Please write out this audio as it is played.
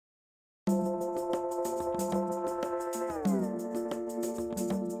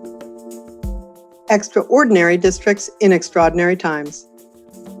Extraordinary Districts in Extraordinary Times.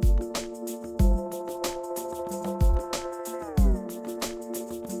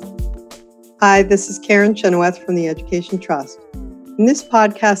 Hi, this is Karen Chenoweth from the Education Trust. In this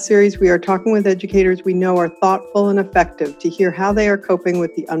podcast series, we are talking with educators we know are thoughtful and effective to hear how they are coping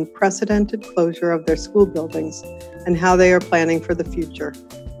with the unprecedented closure of their school buildings and how they are planning for the future.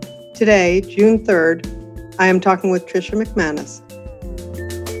 Today, June 3rd, I am talking with Tricia McManus.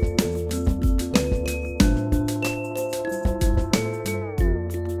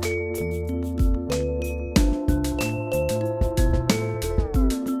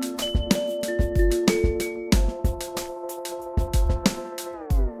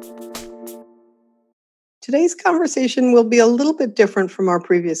 Today's conversation will be a little bit different from our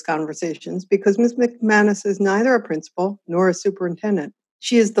previous conversations because Ms. McManus is neither a principal nor a superintendent.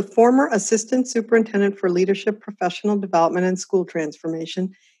 She is the former Assistant Superintendent for Leadership, Professional Development, and School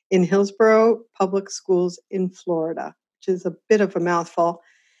Transformation in Hillsborough Public Schools in Florida, which is a bit of a mouthful.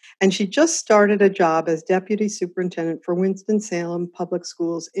 And she just started a job as Deputy Superintendent for Winston-Salem Public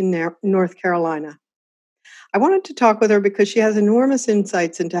Schools in North Carolina. I wanted to talk with her because she has enormous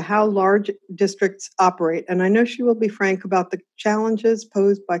insights into how large districts operate, and I know she will be frank about the challenges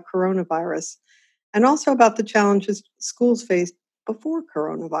posed by coronavirus and also about the challenges schools faced before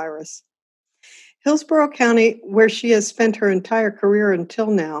coronavirus. Hillsborough County, where she has spent her entire career until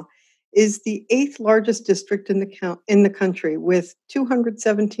now, is the 8th largest district in the country with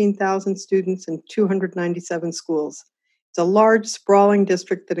 217,000 students and 297 schools. It's a large, sprawling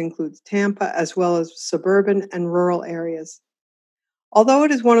district that includes Tampa as well as suburban and rural areas. Although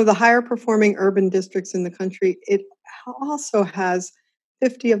it is one of the higher performing urban districts in the country, it also has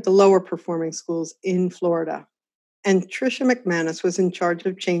 50 of the lower performing schools in Florida. And Tricia McManus was in charge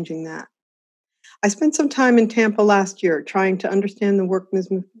of changing that. I spent some time in Tampa last year trying to understand the work Ms.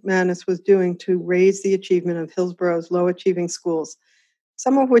 McManus was doing to raise the achievement of Hillsborough's low achieving schools,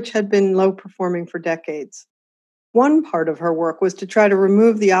 some of which had been low performing for decades. One part of her work was to try to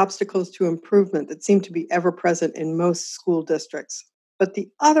remove the obstacles to improvement that seem to be ever present in most school districts. But the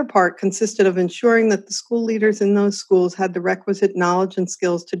other part consisted of ensuring that the school leaders in those schools had the requisite knowledge and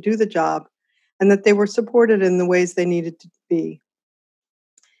skills to do the job and that they were supported in the ways they needed to be.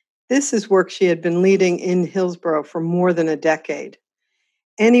 This is work she had been leading in Hillsborough for more than a decade.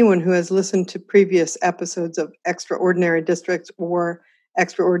 Anyone who has listened to previous episodes of Extraordinary Districts or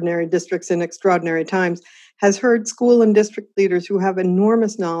Extraordinary Districts in Extraordinary Times has heard school and district leaders who have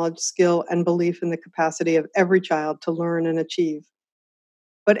enormous knowledge, skill, and belief in the capacity of every child to learn and achieve.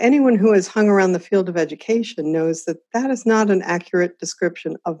 But anyone who has hung around the field of education knows that that is not an accurate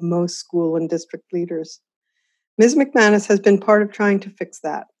description of most school and district leaders. Ms. McManus has been part of trying to fix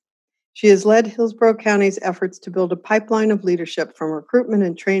that. She has led Hillsborough County's efforts to build a pipeline of leadership from recruitment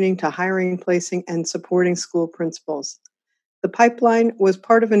and training to hiring, placing, and supporting school principals. The pipeline was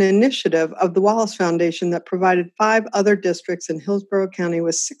part of an initiative of the Wallace Foundation that provided 5 other districts in Hillsborough County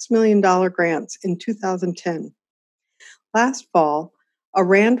with $6 million grants in 2010. Last fall, a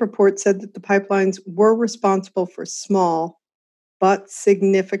RAND report said that the pipelines were responsible for small but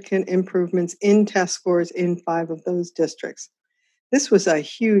significant improvements in test scores in 5 of those districts. This was a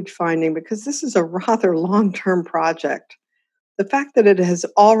huge finding because this is a rather long-term project. The fact that it has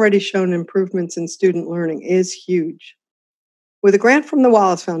already shown improvements in student learning is huge. With a grant from the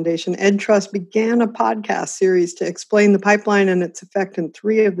Wallace Foundation, EdTrust began a podcast series to explain the pipeline and its effect in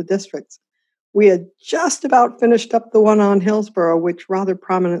 3 of the districts. We had just about finished up the one on Hillsborough, which rather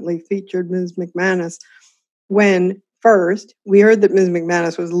prominently featured Ms. McManus, when first we heard that Ms.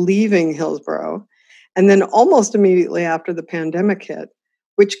 McManus was leaving Hillsborough, and then almost immediately after the pandemic hit,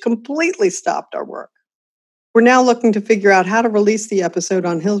 which completely stopped our work. We're now looking to figure out how to release the episode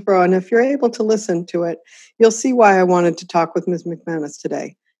on Hillsborough, and if you're able to listen to it, you'll see why I wanted to talk with Ms. McManus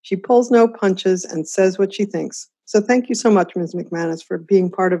today. She pulls no punches and says what she thinks. So thank you so much, Ms. McManus, for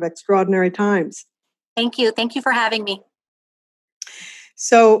being part of Extraordinary Times. Thank you. Thank you for having me.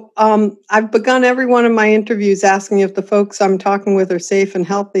 So I've begun every one of my interviews asking if the folks I'm talking with are safe and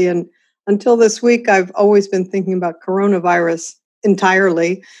healthy, and until this week, I've always been thinking about coronavirus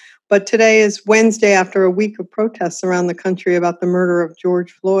entirely. But today is Wednesday after a week of protests around the country about the murder of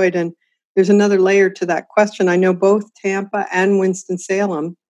George Floyd. And there's another layer to that question. I know both Tampa and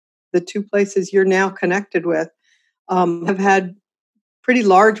Winston-Salem, the 2 places you're now connected with, have had pretty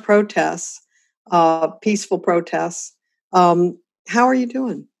large protests, peaceful protests. How are you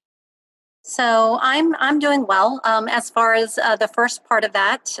doing? So I'm doing well. As far as the first part of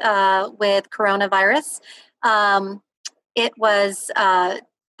that with coronavirus, it was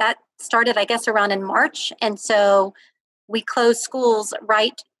that started, I guess, around in March, and so we closed schools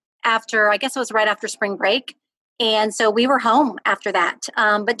right after, I guess it was right after spring break. And so we were home after that,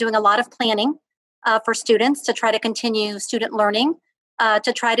 but doing a lot of planning for students to try to continue student learning,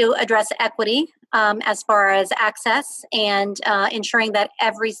 to try to address equity as far as access and ensuring that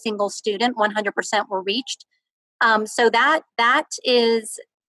every single student 100% were reached. So that is,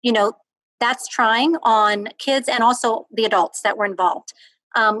 you know, that's trying on kids and also the adults that were involved.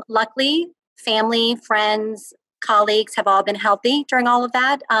 Luckily, family, friends, colleagues have all been healthy during all of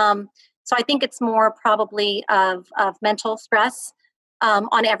that. So I think it's more probably of mental stress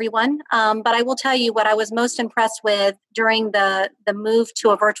on everyone. But I will tell you what I was most impressed with during the move to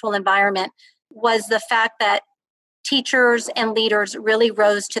a virtual environment was the fact that teachers and leaders really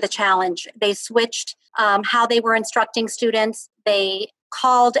rose to the challenge. They switched how they were instructing students. They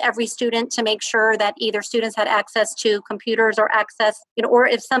called every student to make sure that either students had access to computers or access, or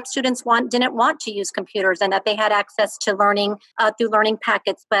if some students didn't want to use computers, and that they had access to learning through learning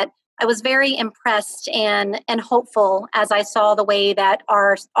packets. But I was very impressed and hopeful as I saw the way that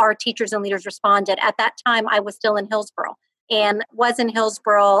our teachers and leaders responded. At that time, I was still in Hillsborough and was in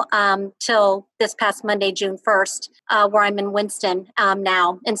Hillsborough till this past Monday, June 1st, where I'm in Winston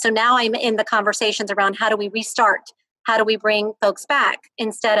now. And so now I'm in the conversations around how do we restart? How do we bring folks back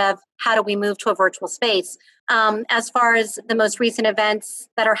instead of how do we move to a virtual space? As far as the most recent events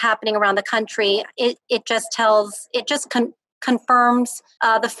that are happening around the country, it just confirms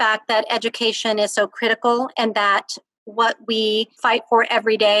the fact that education is so critical, and that what we fight for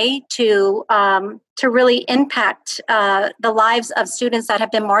every day to really impact the lives of students that have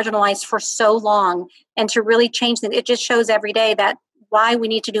been marginalized for so long, and to really change them. It just shows every day that why we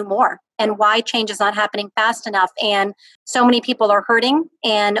need to do more and why change is not happening fast enough. And so many people are hurting,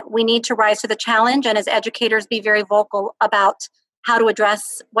 and we need to rise to the challenge, and as educators be very vocal about how to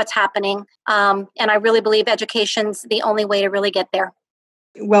address what's happening. And I really believe education's the only way to really get there.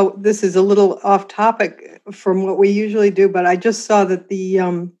 Well, this is a little off topic from what we usually do, but I just saw that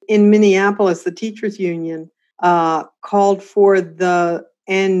in Minneapolis, the teachers union called for the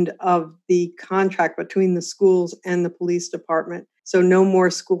end of the contract between the schools and the police department. So no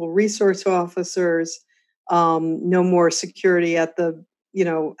more school resource officers, no more security at the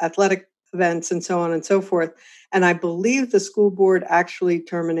athletic events, and so on and so forth. And I believe the school board actually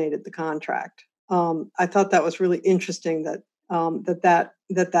terminated the contract. I thought that was really interesting that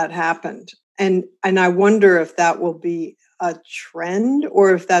that happened. And I wonder if that will be a trend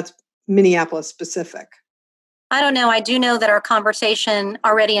or if that's Minneapolis specific. I don't know. I do know that our conversation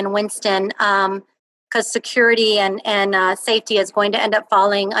already in Winston, because security and safety is going to end up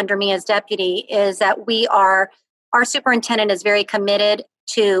falling under me as deputy, is that our superintendent is very committed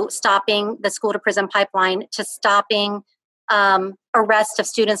to stopping the school to prison pipeline, to stopping arrest of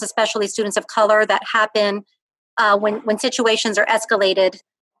students, especially students of color, that happen when situations are escalated,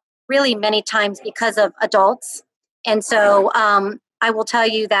 really many times because of adults. And so I will tell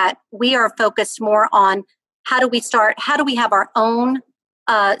you that we are focused more on how do we have our own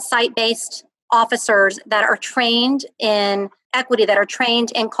site-based officers that are trained in equity, that are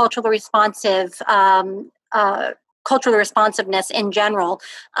trained in culturally responsiveness in general,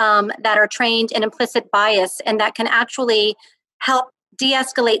 that are trained in implicit bias, and that can actually help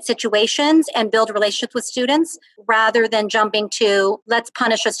de-escalate situations and build relationships with students, rather than jumping to let's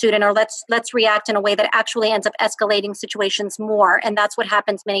punish a student or let's react in a way that actually ends up escalating situations more. And that's what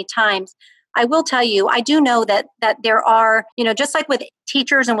happens many times. I will tell you, I do know that there are, just like with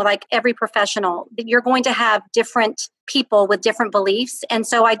teachers and with like every professional, you're going to have different people with different beliefs. And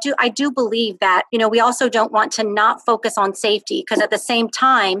so I do believe that, we also don't want to not focus on safety, because at the same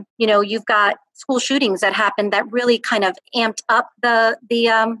time, you've got school shootings that happen that really kind of amped up the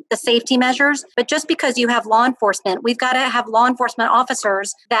safety measures. But just because you have law enforcement, we've got to have law enforcement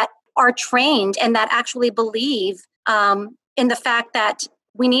officers that are trained and that actually believe in the fact that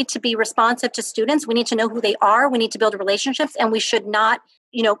we need to be responsive to students. We need to know who they are. We need to build relationships, and we should not,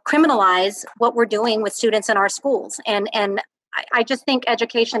 criminalize what we're doing with students in our schools. And I just think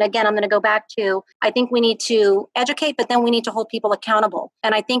education, again, I'm going to go back to, I think we need to educate, but then we need to hold people accountable.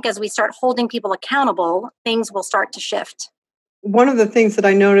 And I think as we start holding people accountable, things will start to shift. One of the things that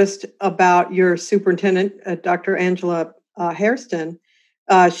I noticed about your superintendent, Dr. Angela Hairston,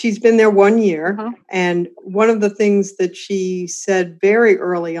 she's been there 1 year. Mm-hmm. And one of the things that she said very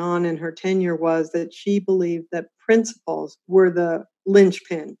early on in her tenure was that she believed that principals were the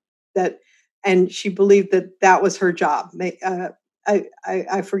linchpin, and she believed that was her job.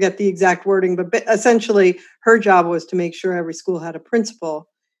 I forget the exact wording, but essentially her job was to make sure every school had a principal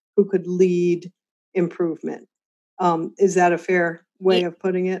who could lead improvement. Is that a fair way of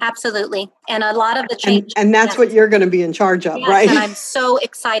putting it. Absolutely. And a lot of the change. And that's what you're going to be in charge of, right? And I'm so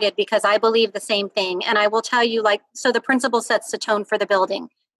excited because I believe the same thing. And I will tell you, so the principal sets the tone for the building.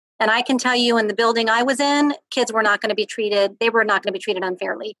 And I can tell you, in the building I was in, kids were not going to be treated. They were not going to be treated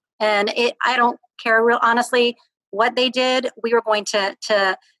unfairly. And I don't care, honestly, what they did. We were going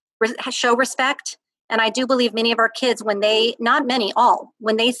to show respect. And I do believe many of our kids, when they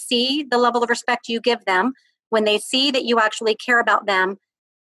see the level of respect you give them, when they see that you actually care about them,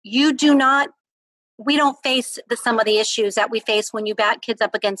 we don't face some of the issues that we face when you bat kids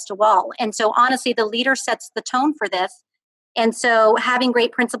up against a wall. And so honestly, the leader sets the tone for this. And so having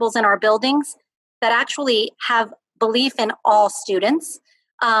great principals in our buildings that actually have belief in all students,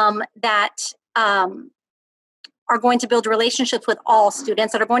 that are going to build relationships with all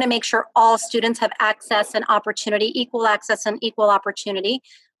students, that are going to make sure all students have access and opportunity, equal access and equal opportunity.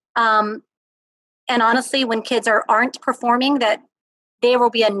 And honestly, when kids aren't performing, that there will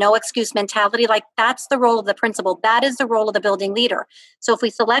be a no excuse mentality. That's the role of the principal. That is the role of the building leader. So if we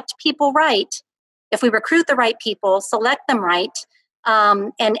select people right, if we recruit the right people, select them right,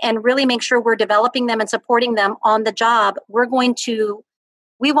 and really make sure we're developing them and supporting them on the job,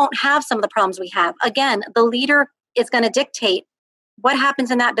 we won't have some of the problems we have. Again, the leader is going to dictate what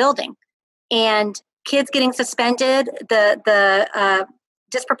happens in that building. And kids getting suspended, the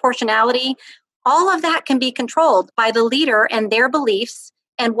disproportionality, all of that can be controlled by the leader and their beliefs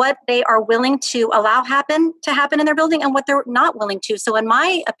and what they are willing to allow to happen in their building and what they're not willing to. So in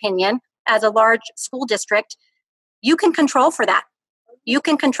my opinion, as a large school district, you can control for that. You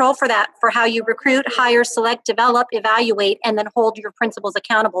can control for that, for how you recruit, hire, select, develop, evaluate, and then hold your principals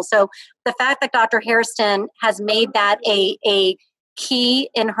accountable. So the fact that Dr. Hairston has made that a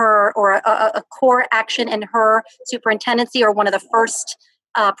key in her, or a core action in her superintendency, or one of the first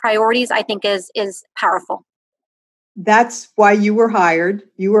priorities, I think is powerful. That's why you were hired.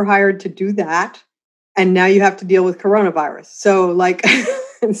 You were hired to do that. And now you have to deal with coronavirus. So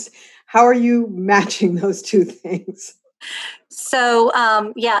how are you matching those two things? So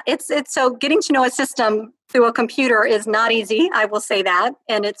it's so getting to know a system through a computer is not easy. I will say that,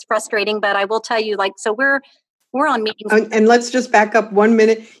 and it's frustrating. But I will tell you, so we're on meetings. And let's just back up 1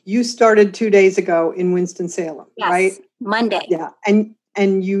 minute. You started 2 days ago in Winston-Salem, right? Monday. Yeah,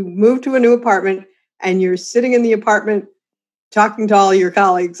 and you moved to a new apartment, and you're sitting in the apartment talking to all your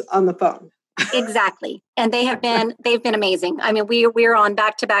colleagues on the phone. Exactly. And they've been amazing. I mean, we're on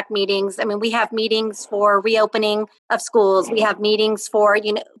back-to-back meetings. I mean, we have meetings for reopening of schools. We have meetings for,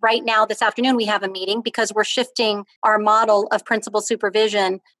 right now this afternoon, we have a meeting because we're shifting our model of principal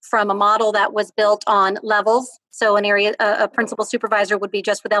supervision from a model that was built on levels. So a principal supervisor would be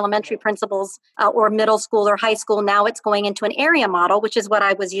just with elementary principals or middle school or high school. Now it's going into an area model, which is what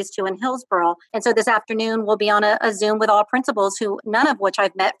I was used to in Hillsborough. And so this afternoon, we'll be on a Zoom with all principals, none of which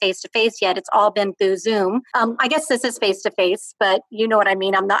I've met face-to-face yet. It's all been through Zoom. I guess this is face-to-face, but you know what I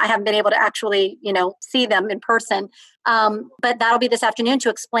mean. I haven't been able to actually, see them in person. But that'll be this afternoon to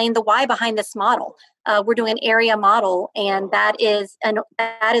explain the why behind this model. We're doing an area model, and that is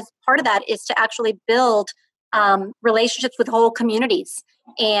part of that is to actually build relationships with whole communities,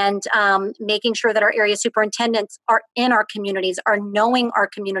 and making sure that our area superintendents are in our communities, are knowing our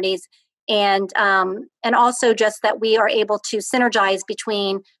communities, and also just that we are able to synergize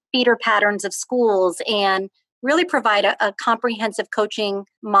between feeder patterns of schools and really provide a comprehensive coaching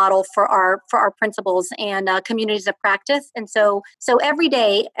model for our principals and communities of practice. And so every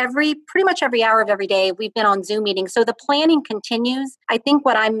day, pretty much every hour of every day, we've been on Zoom meetings. So the planning continues. I think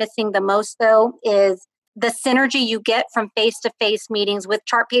what I'm missing the most, though, is the synergy you get from face-to-face meetings with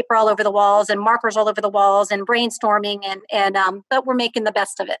chart paper all over the walls and markers all over the walls and brainstorming, and but we're making the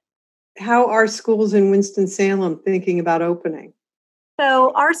best of it. How are schools in Winston-Salem thinking about opening?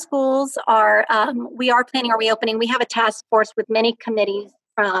 So our schools we are planning our reopening. We have a task force with many committees,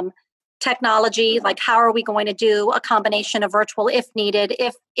 from technology, like how are we going to do a combination of virtual if needed,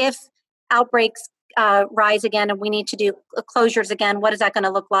 if outbreaks rise again and we need to do closures again, what is that going to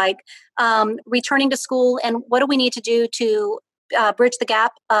look like? Returning to school, and what do we need to do to bridge the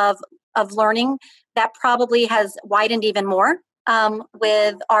gap of learning that probably has widened even more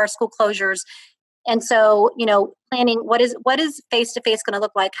with our school closures. And so, planning what is face-to-face going to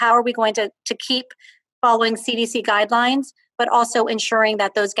look like? How are we going to keep following CDC guidelines, but also ensuring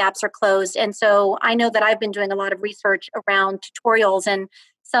that those gaps are closed? And so I know that I've been doing a lot of research around tutorials, and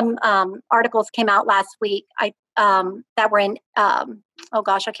some articles came out last week that were in, I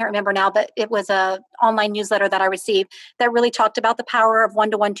can't remember now, but it was a online newsletter that I received that really talked about the power of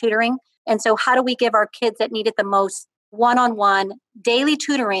one-to-one tutoring. And so how do we give our kids that need it the most one-on-one daily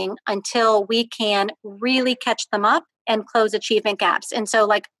tutoring until we can really catch them up and close achievement gaps. And so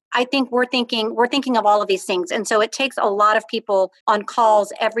like I think we're thinking of all of these things. And so it takes a lot of people on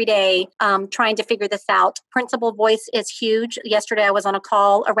calls every day trying to figure this out. Principal voice is huge. Yesterday, I was on a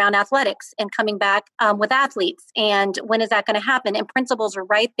call around athletics and coming back with athletes. And when is that going to happen? And principals are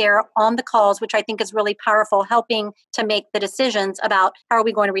right there on the calls, which I think is really powerful, helping to make the decisions about how are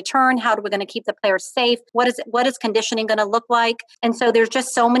we going to return? How are we going to keep the players safe? What is conditioning going to look like? And so there's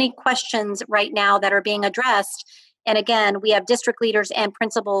just so many questions right now that are being addressed. And again, we have district leaders and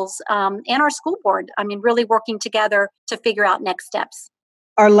principals and our school board, really working together to figure out next steps.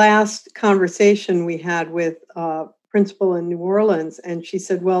 Our last conversation we had with a principal in New Orleans, and she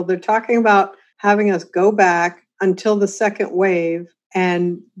said, well, they're talking about having us go back until the second wave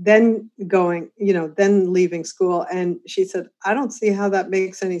and then then leaving school. And she said, I don't see how that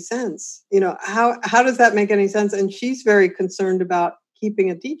makes any sense. How does that make any sense? And she's very concerned about keeping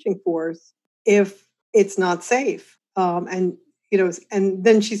a teaching force if it's not safe. And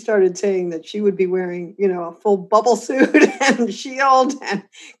then she started saying that she would be wearing, a full bubble suit and shield and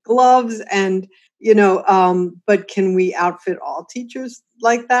gloves and, but can we outfit all teachers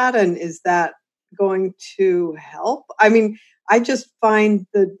like that? And is that going to help? I just find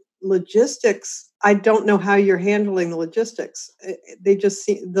the logistics, I don't know how you're handling the logistics. The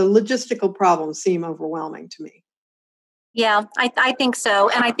logistical problems seem overwhelming to me. Yeah, I think so.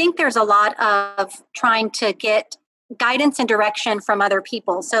 And I think there's a lot of trying to get guidance and direction from other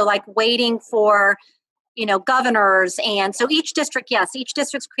people. So like waiting for, governors. And so each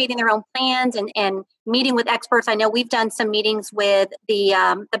district's creating their own plans and meeting with experts. I know we've done some meetings with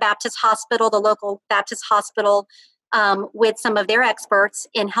the Baptist Hospital, the local Baptist Hospital, with some of their experts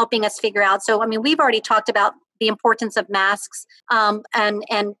in helping us figure out. So, we've already talked about the importance of masks and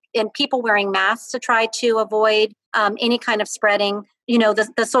people wearing masks to try to avoid any kind of spreading,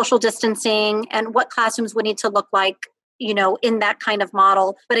 the social distancing and what classrooms would need to look like, in that kind of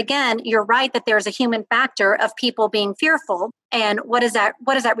model. But again, you're right that there's a human factor of people being fearful. And what does that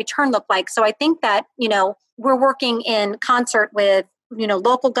return look like? So I think that, we're working in concert with,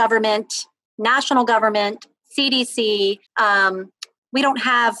 local government, national government, CDC, we don't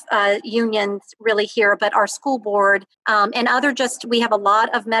have unions really here, but our school board and we have a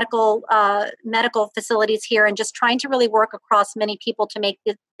lot of medical facilities here, and just trying to really work across many people to make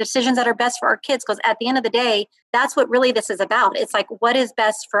the decisions that are best for our kids. Because at the end of the day, that's what really this is about. It's like, what is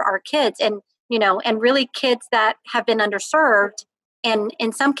best for our kids? And, and really kids that have been underserved and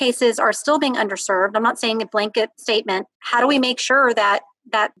in some cases are still being underserved. I'm not saying a blanket statement. How do we make sure that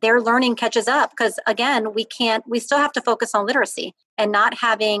their learning catches up? Because again, we still have to focus on literacy and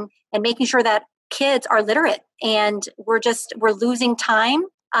making sure that kids are literate, and we're losing time.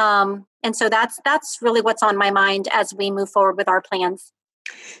 And so that's really what's on my mind as we move forward with our plans.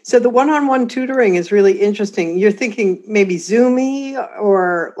 So the one-on-one tutoring is really interesting. You're thinking maybe Zoomy,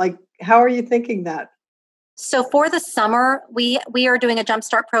 or like, how are you thinking that? So for the summer, we are doing a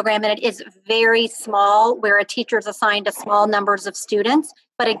Jumpstart program, and it is very small, where a teacher is assigned to small numbers of students.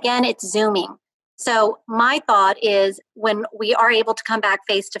 But again, it's Zooming. So my thought is when we are able to come back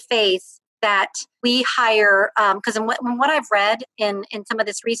face to face, that we hire, because in what I've read in some of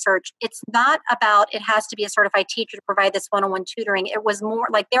this research, it's not about it has to be a certified teacher to provide this one-on-one tutoring. It was more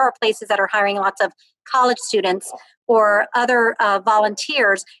like there are places that are hiring lots of college students or other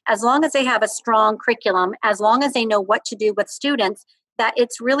volunteers, as long as they have a strong curriculum, as long as they know what to do with students, that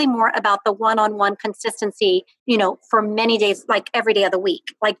it's really more about the one-on-one consistency, for many days, like every day of the week.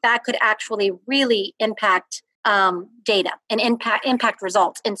 Like that could actually really impact data and impact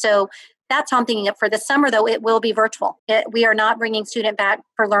results. And so that's how I'm thinking of for this summer, though it will be virtual. We are not bringing student back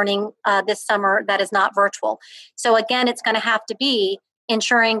for learning this summer that is not virtual. So again, it's going to have to be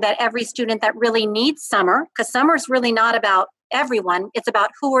ensuring that every student that really needs summer, because summer is really not about everyone, it's about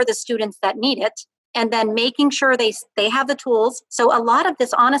who are the students that need it, and then making sure they have the tools. So a lot of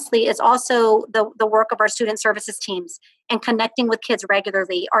this, honestly, is also the work of our student services teams and connecting with kids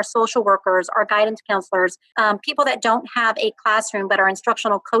regularly, our social workers, our guidance counselors, people that don't have a classroom but are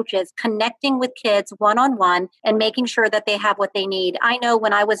instructional coaches, connecting with kids one-on-one and making sure that they have what they need. I know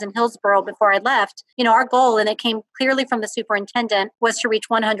when I was in Hillsborough before I left, our goal, and it came clearly from the superintendent, was to reach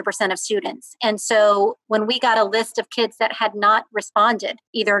 100% of students. And so when we got a list of kids that had not responded,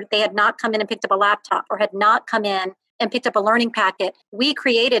 either they had not come in and picked up a laptop or had not come in and picked up a learning packet, we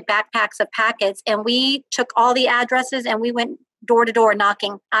created backpacks of packets, and we took all the addresses and we went door to door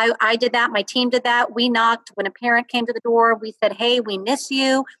knocking. I did that. My team did that. We knocked. When a parent came to the door, we said, hey, we miss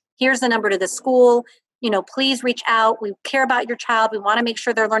you. Here's the number to the school. Please reach out. We care about your child. We want to make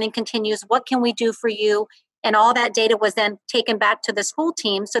sure their learning continues. What can we do for you? And all that data was then taken back to the school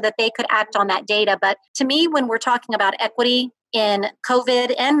team so that they could act on that data. But to me, when we're talking about equity in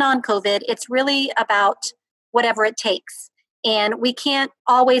COVID and non-COVID, it's really about whatever it takes. And we can't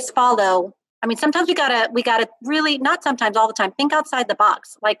always follow. I mean, sometimes we gotta really, not sometimes, all the time, think outside the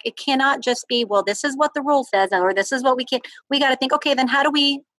box. Like, it cannot just be, well, this is what the rule says, or this is what we can. We got to think, okay, then how do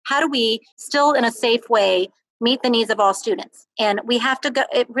we still in a safe way meet the needs of all students? And we have to go.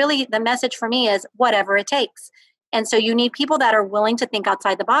 It really, the message for me is whatever it takes. And so you need people that are willing to think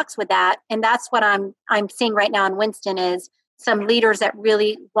outside the box with that. And that's what I'm seeing right now in Winston, is some leaders that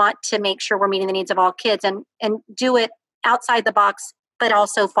really want to make sure we're meeting the needs of all kids and do it outside the box, but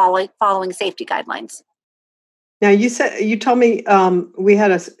also following safety guidelines. Now, you told me, we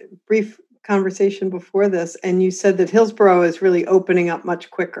had a brief conversation before this, and you said that Hillsborough is really opening up much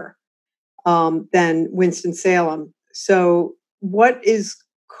quicker than Winston-Salem. So what's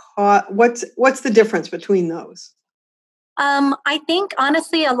the difference between those? I think,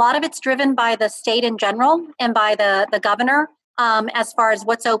 honestly, a lot of it's driven by the state in general and by the governor. As far as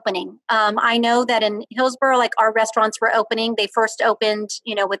what's opening, I know that in Hillsborough, like, our restaurants were opening. They first opened,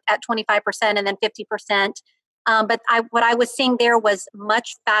 at 25% and then 50%. But what I was seeing there was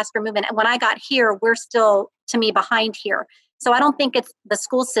much faster movement. And when I got here, we're still, to me, behind here. So I don't think it's the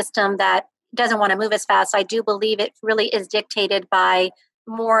school system that doesn't want to move as fast. I do believe it really is dictated by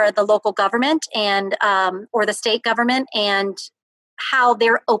more the local government and or the state government, and how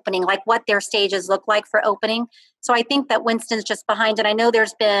they're opening, like what their stages look like for opening. So I think that Winston's just behind. And I know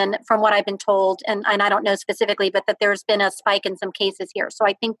there's been, from what I've been told, and I don't know specifically, but that there's been a spike in some cases here. So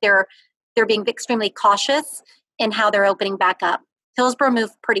I think they're being extremely cautious in how they're opening back up. Hillsborough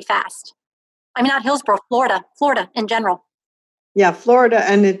moved pretty fast. I mean, not Hillsborough, Florida in general. Yeah, Florida,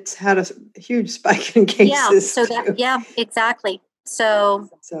 and it's had a huge spike in cases. Exactly. So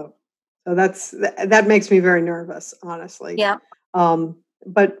that makes me very nervous, honestly. Yeah.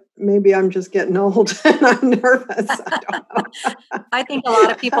 But maybe I'm just getting old and I'm nervous. I don't know. I think a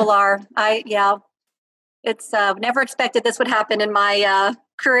lot of people are. It's never expected this would happen in my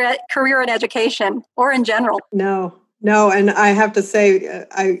career in education or in general. No, and I have to say,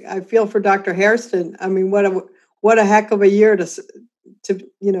 I feel for Dr. Hairston. I mean, what a heck of a year to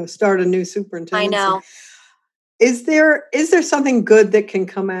start a new superintendent. I know. Is there something good that can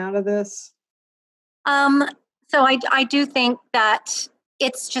come out of this? So I do think that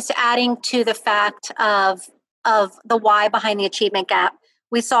it's just adding to the fact of the why behind the achievement gap.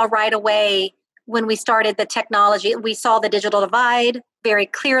 We saw right away when we started the technology, we saw the digital divide very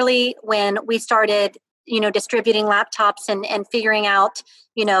clearly when we started, distributing laptops and figuring out,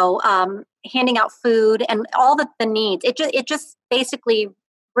 handing out food and all the needs. It just basically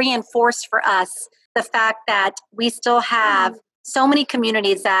reinforced for us the fact that we still have so many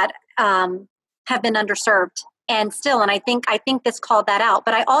communities that have been underserved. And I think this called that out.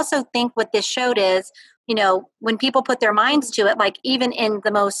 But I also think what this showed is, when people put their minds to it, like even in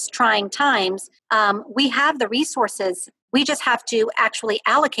the most trying times, we have the resources. We just have to actually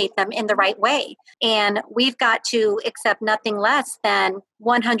allocate them in the right way. And we've got to accept nothing less than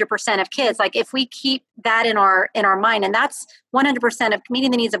 100% of kids. Like, if we keep that in our mind, and that's 100% of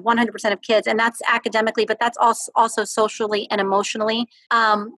meeting the needs of 100% of kids, and that's academically, but that's also socially and emotionally.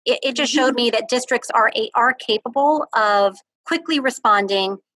 It just showed me that districts are capable of quickly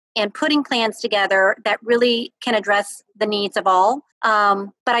responding and putting plans together that really can address the needs of all.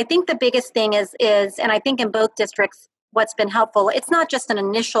 But I think the biggest thing is, and I think in both districts, what's been helpful, it's not just an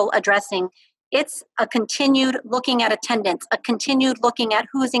initial addressing, it's a continued looking at attendance, a continued looking at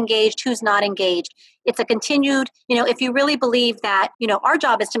who's engaged, who's not engaged. It's a continued, if you really believe that, our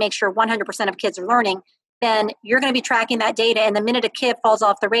job is to make sure 100% of kids are learning, then you're going to be tracking that data. And the minute a kid falls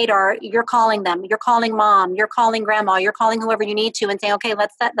off the radar, you're calling them, you're calling mom, you're calling grandma, you're calling whoever you need to and saying, okay,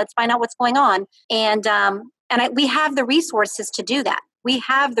 let's find out what's going on. And we have the resources to do that. We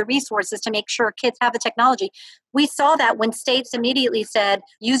have the resources to make sure kids have the technology. We saw that when states immediately said,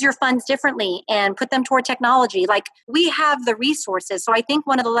 use your funds differently and put them toward technology. Like, we have the resources. So I think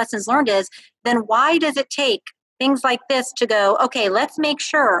one of the lessons learned is, then why does it take things like this to go, okay, let's make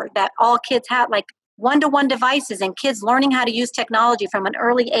sure that all kids have like one-to-one devices and kids learning how to use technology from an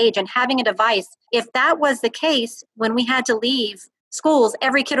early age and having a device. If that was the case, when we had to leave schools,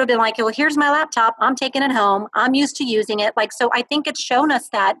 every kid would be like, well, here's my laptop. I'm taking it home. I'm used to using it. Like, so I think it's shown us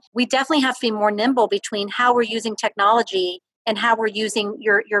that we definitely have to be more nimble between how we're using technology and how we're using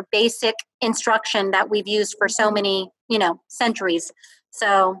your basic instruction that we've used for so many, centuries.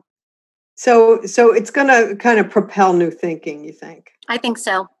 So it's going to kind of propel new thinking, you think? I think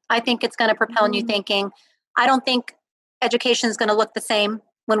so. I think it's going to propel new thinking. I don't think education is going to look the same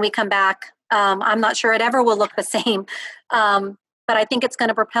when we come back. I'm not sure it ever will look the same. But I think it's going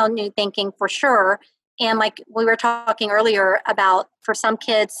to propel new thinking for sure. And like we were talking earlier about, for some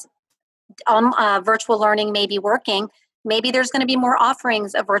kids, virtual learning may be working. Maybe there's going to be more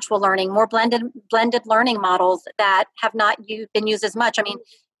offerings of virtual learning, more blended learning models that have not been used as much. I mean,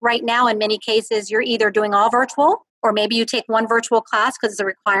 right now, in many cases, you're either doing all virtual, or maybe you take one virtual class because it's a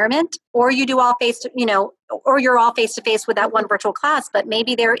requirement, or you do all or you're all face to face with that one virtual class. But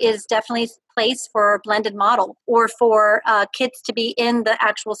maybe there is definitely place for a blended model, or for kids to be in the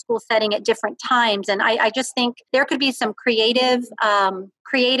actual school setting at different times. And I just think there could be some creative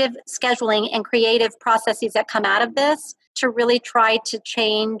scheduling and creative processes that come out of this to really try to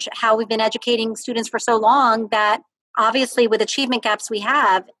change how we've been educating students for so long, that obviously with achievement gaps we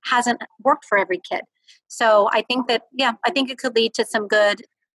have hasn't worked for every kid. So I think that, I think it could lead to some good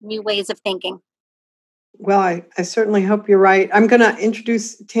new ways of thinking. Well, I certainly hope you're right. I'm going to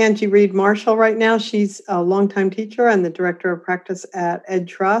introduce Tangi Reed Marshall right now. She's a longtime teacher and the director of practice at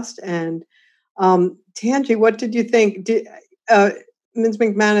EdTrust. And Tangi, what did you think? Ms.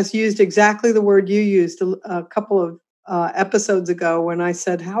 McManus used exactly the word you used a couple of episodes ago when I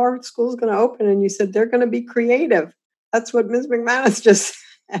said, how are schools going to open? And you said, they're going to be creative. That's what Ms. McManus just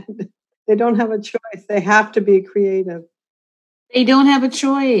said. They don't have a choice. They have to be creative. They don't have a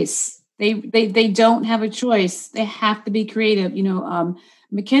choice. They don't have a choice. They have to be creative.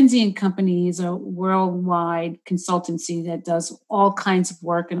 McKinsey and Company is a worldwide consultancy that does all kinds of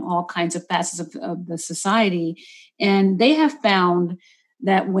work in all kinds of facets of the society. And they have found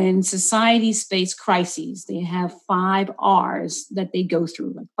that when societies face crises, they have 5 R's that they go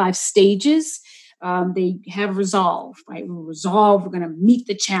through, like 5 stages. They have resolve, right? We're going to meet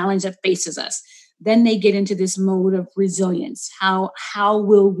the challenge that faces us. Then they get into this mode of resilience. How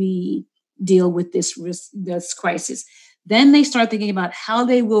will we deal with this crisis? Then they start thinking about how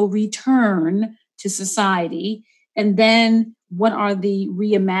they will return to society. And then what are the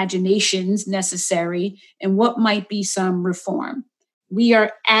reimaginations necessary, and what might be some reform? We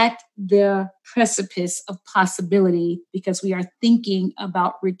are at the precipice of possibility because we are thinking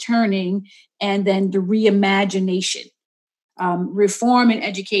about returning and then the reimagination. Reform in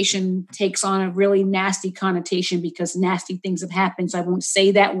education takes on a really nasty connotation because nasty things have happened. So I won't say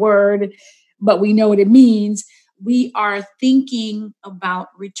that word, but we know what it means. We are thinking about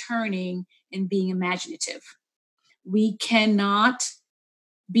returning and being imaginative. We cannot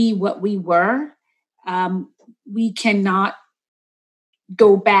be what we were. We cannot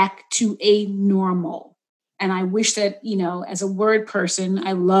go back to a normal. And I wish that, as a word person,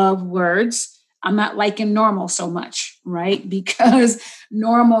 I love words. I'm not liking normal so much, right? Because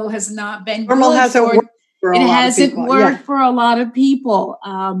normal has not been normal hasn't worked for a lot of people. It hasn't worked for a lot of people.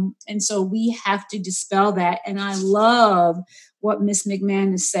 And so we have to dispel that. And I love what Ms.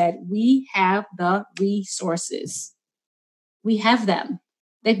 McManus said. We have the resources. We have them.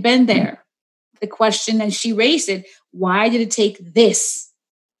 They've been there. The question that she raised it, why did it take this?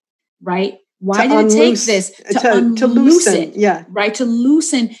 Right? Why did it take this to loosen? Yeah. Right. To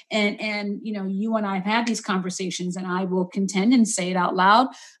loosen. And, you and I have had these conversations, and I will contend and say it out loud.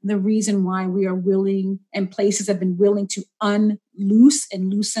 The reason why we are willing, and places have been willing to unloose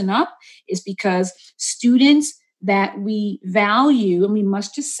and loosen up, is because students that we value, and we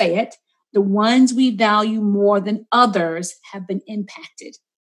must just say it, the ones we value more than others have been impacted.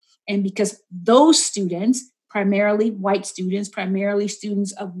 And because those students, primarily white students, primarily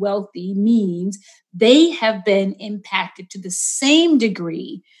students of wealthy means, they have been impacted to the same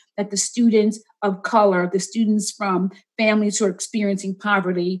degree that the students of color, the students from families who are experiencing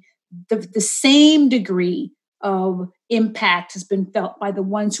poverty, the same degree of impact has been felt by the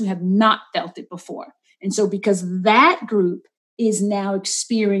ones who have not felt it before. And so because that group is now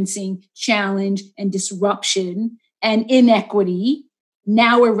experiencing challenge and disruption and inequity,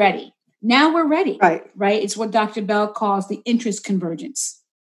 now we're ready. Right? It's what Dr. Bell calls the interest convergence,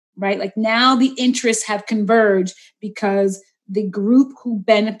 right? Like now the interests have converged because the group who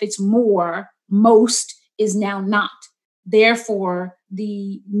benefits most is now not. Therefore,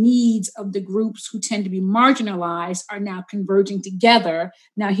 the needs of the groups who tend to be marginalized are now converging together.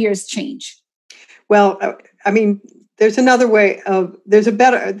 Now here's change. Well, there's another way of, there's a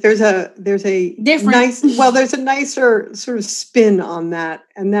nicer sort of spin on that.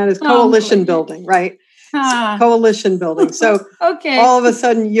 And that is coalition building, right? Coalition building. So okay. All of a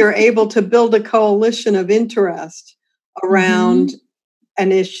sudden you're able to build a coalition of interest around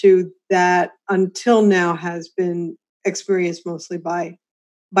an issue that until now has been experienced mostly by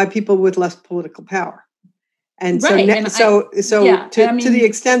people with less political power. And to the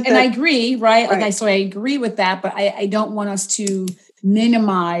extent that, and I agree, right? Like I agree with that, but I don't want us to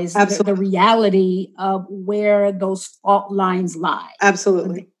minimize the reality of where those fault lines lie.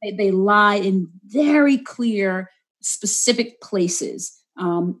 Absolutely. They lie in very clear, specific places.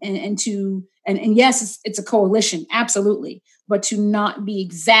 And yes, it's a coalition, absolutely. But to not be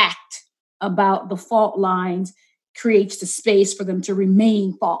exact about the fault lines creates the space for them to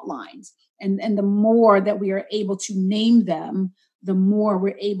remain fault lines. And the more that we are able to name them, the more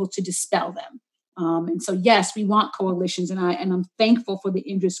we're able to dispel them. And so, yes, we want coalitions, and I'm thankful for the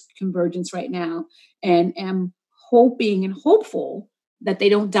interest convergence right now, and am hoping and hopeful that they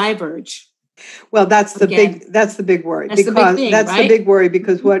don't diverge. Well, that's the big worry. That's the big worry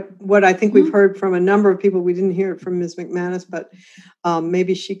because what I think we've heard from a number of people, we didn't hear it from Ms. McManus, but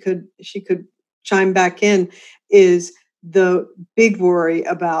maybe she could chime back in, is the big worry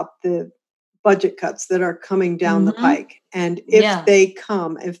about the budget cuts that are coming down the pike. And if they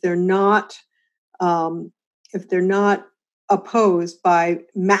come, if they're not opposed by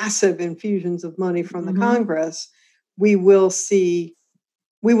massive infusions of money from the Congress, we will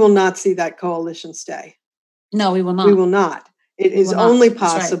not see that coalition stay. No, we will not. We will not. It is only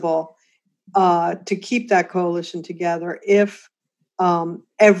possible to keep that coalition together if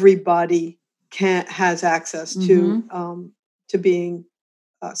everybody has access to being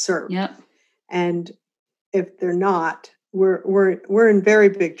served. Yep. And if they're not, we're in very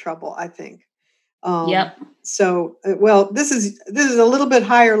big trouble, I think. Yep. So, well, this is a little bit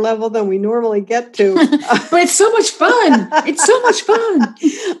higher level than we normally get to, but it's so much fun. It's so much fun.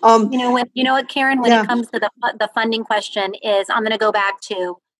 You know what, Karen, when it comes to the funding question, is I'm going to go back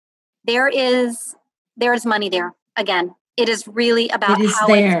to there's money there. Again, it is really about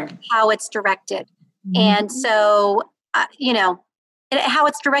how it's directed. And so, how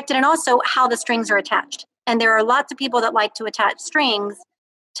it's directed, and also how the strings are attached. And there are lots of people that like to attach strings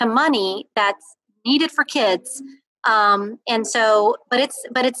to money that's needed for kids. And so, but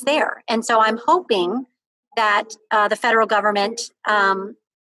it's there. And so I'm hoping that the federal government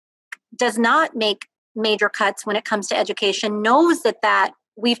does not make major cuts when it comes to education, knows that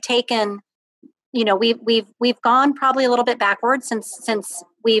we've taken, we've gone probably a little bit backwards since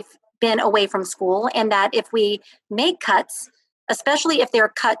we've been away from school, and that if we make cuts, especially if there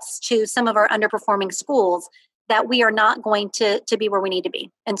are cuts to some of our underperforming schools, that we are not going to be where we need to be.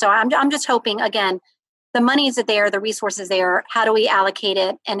 And so I'm just hoping, again, the money is there, the resources there. How do we allocate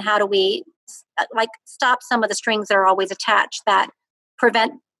it, and how do we stop some of the strings that are always attached that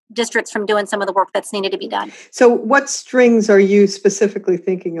prevent districts from doing some of the work that's needed to be done? So, what strings are you specifically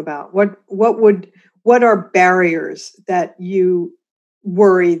thinking about? What are barriers that you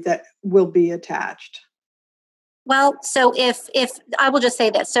worry that will be attached? Well, so if I will just say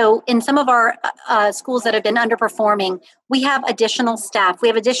this. So in some of our schools that have been underperforming, we have additional staff, we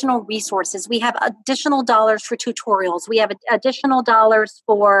have additional resources, we have additional dollars for tutorials, we have additional dollars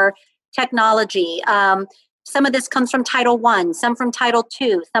for technology. Some of this comes from Title I, some from Title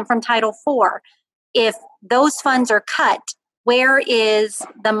II, some from Title IV. If those funds are cut, where is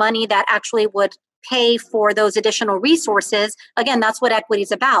the money that actually would pay for those additional resources? Again, that's what equity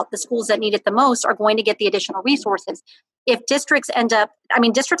is about. The schools that need it the most are going to get the additional resources. If districts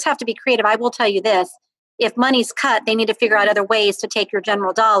districts have to be creative. I will tell you this, if money's cut, they need to figure out other ways to take your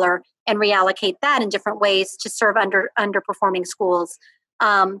general dollar and reallocate that in different ways to serve underperforming schools.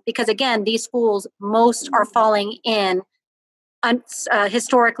 Because again, these schools, most are falling in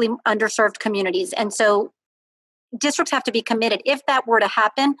historically underserved communities. And so districts have to be committed. If that were to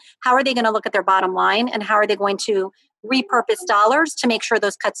happen, how are they going to look at their bottom line, and how are they going to repurpose dollars to make sure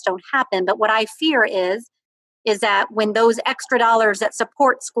those cuts don't happen? But what I fear is that when those extra dollars that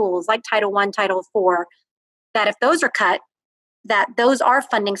support schools like Title I, Title IV, that if those are cut, that those are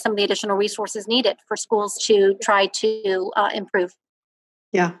funding some of the additional resources needed for schools to try to improve.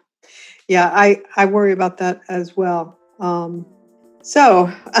 Yeah, I worry about that as well.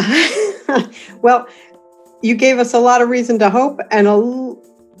 Well, you gave us a lot of reason to hope and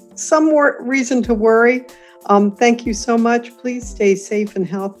some more reason to worry. Thank you so much. Please stay safe and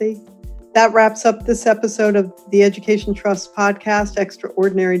healthy. That wraps up this episode of the Education Trust podcast,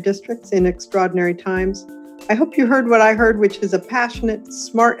 Extraordinary Districts in Extraordinary Times. I hope you heard what I heard, which is a passionate,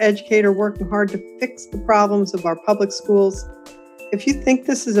 smart educator working hard to fix the problems of our public schools. If you think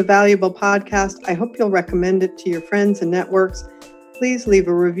this is a valuable podcast, I hope you'll recommend it to your friends and networks. Please leave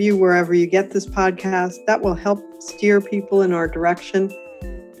a review wherever you get this podcast. That will help steer people in our direction.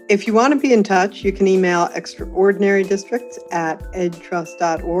 If you want to be in touch, you can email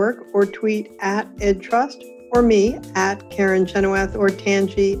extraordinarydistricts@edtrust.org or tweet @edtrust, or me @Karen Chenoweth, or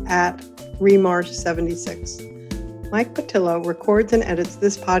Tangi @Remarsh76. Mike Patillo records and edits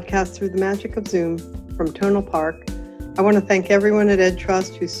this podcast through the magic of Zoom from Tonal Park. I want to thank everyone at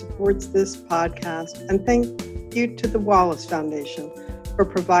EdTrust who supports this podcast, and thank you to the Wallace Foundation for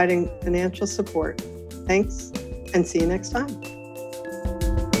providing financial support. Thanks, and see you next time.